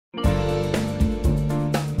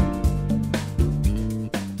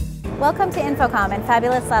Welcome to InfoComm in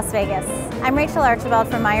fabulous Las Vegas. I'm Rachel Archibald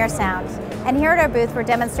from Meyer Sound, and here at our booth we're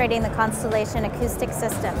demonstrating the Constellation acoustic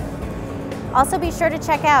system. Also be sure to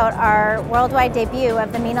check out our worldwide debut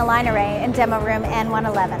of the MENA line array in demo room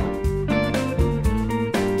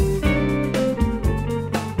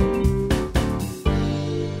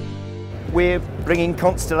N111. We're bringing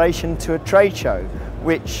Constellation to a trade show,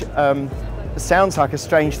 which sounds like a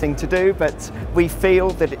strange thing to do, but we feel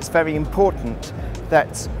that it's very important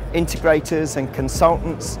that integrators and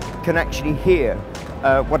consultants can actually hear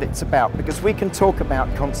what it's about, because we can talk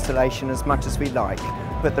about Constellation as much as we like,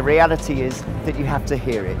 but the reality is that you have to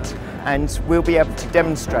hear it, and we'll be able to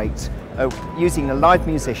demonstrate using a live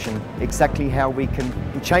musician exactly how we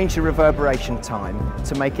can change the reverberation time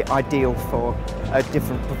to make it ideal for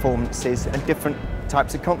different performances and different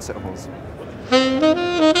types of concert halls.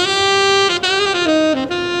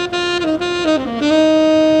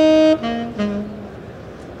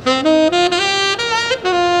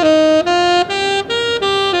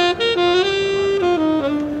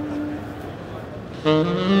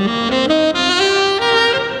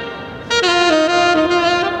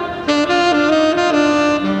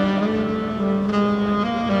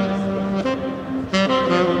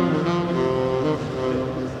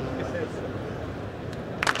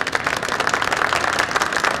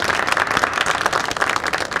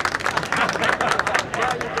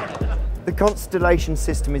 The Constellation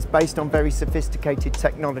system is based on very sophisticated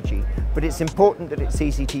technology, but it's important that it's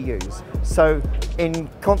easy to use. So in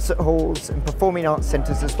concert halls and performing arts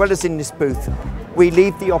centres, as well as in this booth, we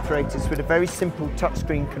leave the operators with a very simple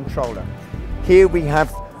touchscreen controller. Here we have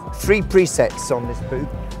 3 presets on this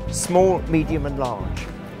booth: small, medium and large.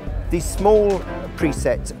 The small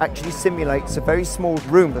preset actually simulates a very small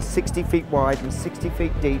room that's 60 feet wide and 60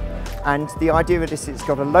 feet deep, and the idea of this is it's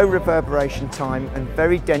got a low reverberation time and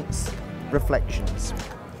very dense reflections.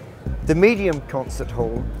 The medium concert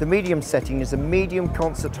hall, the medium setting is a medium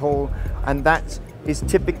concert hall, and that is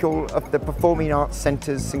typical of the performing arts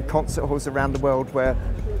centres and concert halls around the world where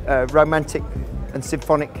romantic and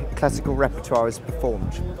symphonic classical repertoire is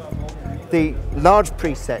performed. The large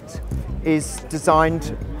preset is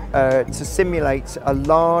designed to simulate a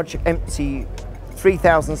large, empty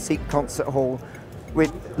 3,000 seat concert hall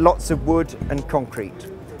with lots of wood and concrete.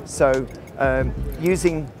 So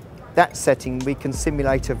using that setting, we can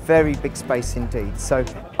simulate a very big space indeed. So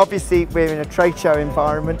obviously we're in a trade show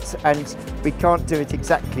environment and we can't do it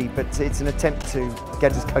exactly, but it's an attempt to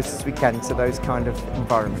get as close as we can to those kind of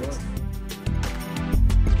environments.